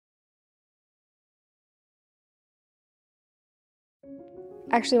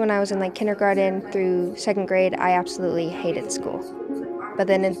Actually, when I was in like kindergarten through second grade, I absolutely hated school. But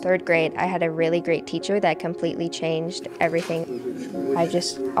then in third grade, I had a really great teacher that completely changed everything. I've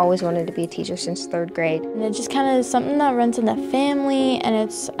just always wanted to be a teacher since third grade. And it's just kind of something that runs in the family, and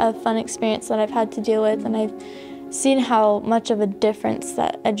it's a fun experience that I've had to deal with, and I've seen how much of a difference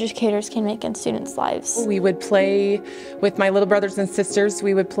that educators can make in students' lives. We would play with my little brothers and sisters.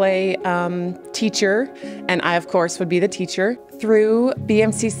 We would play teacher, and I, of course, would be the teacher. Through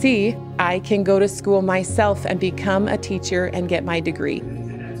BMCC, I can go to school myself and become a teacher and get my degree.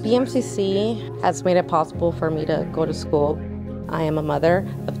 BMCC has made it possible for me to go to school. I am a mother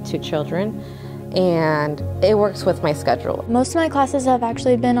of 2 children, and it works with my schedule. Most of my classes have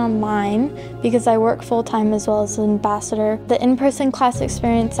actually been online because I work full-time as well as an ambassador. The in-person class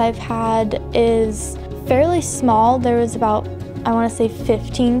experience I've had is fairly small. There was about, I want to say,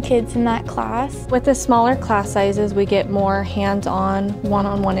 15 kids in that class. With the smaller class sizes, we get more hands-on,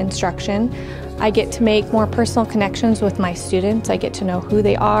 one-on-one instruction. I get to make more personal connections with my students. I get to know who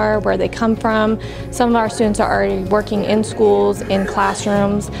they are, where they come from. Some of our students are already working in schools, in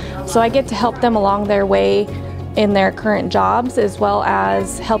classrooms, so I get to help them along their way in their current jobs, as well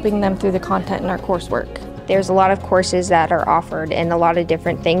as helping them through the content in our coursework. There's a lot of courses that are offered and a lot of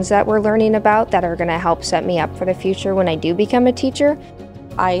different things that we're learning about that are going to help set me up for the future when I do become a teacher.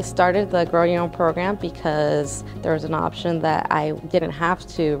 I started the Grow Your Own program because there was an option that I didn't have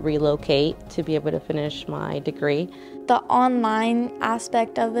to relocate to be able to finish my degree. The online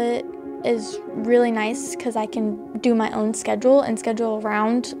aspect of it is really nice because I can do my own schedule and schedule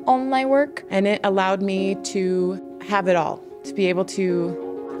around all my work. And it allowed me to have it all, to be able to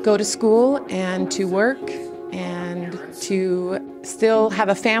go to school and to work and to still have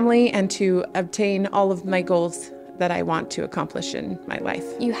a family and to obtain all of my goals that I want to accomplish in my life.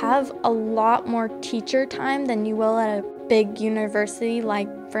 You have a lot more teacher time than you will at a big university, like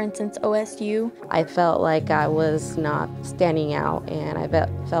for instance OSU. I felt like I was not standing out, and I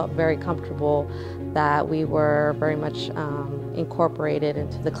felt very comfortable that we were very much incorporated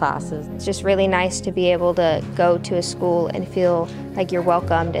into the classes. It's just really nice to be able to go to a school and feel like you're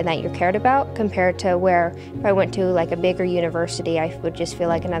welcomed and that you're cared about, compared to where if I went to like a bigger university, I would just feel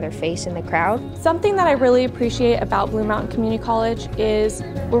like another face in the crowd. Something that I really appreciate about Blue Mountain Community College is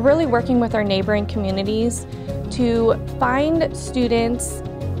we're really working with our neighboring communities to find students,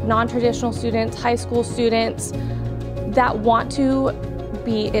 non-traditional students, high school students that want to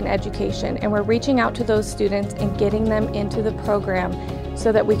be in education, and we're reaching out to those students and getting them into the program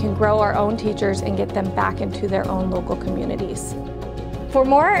so that we can grow our own teachers and get them back into their own local communities. For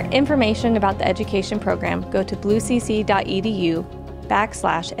more information about the education program, go to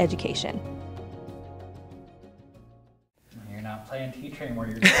bluecc.edu/education. You're not playing teaching where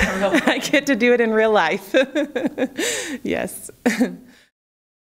you're doing real life. I get to do it in real life. Yes.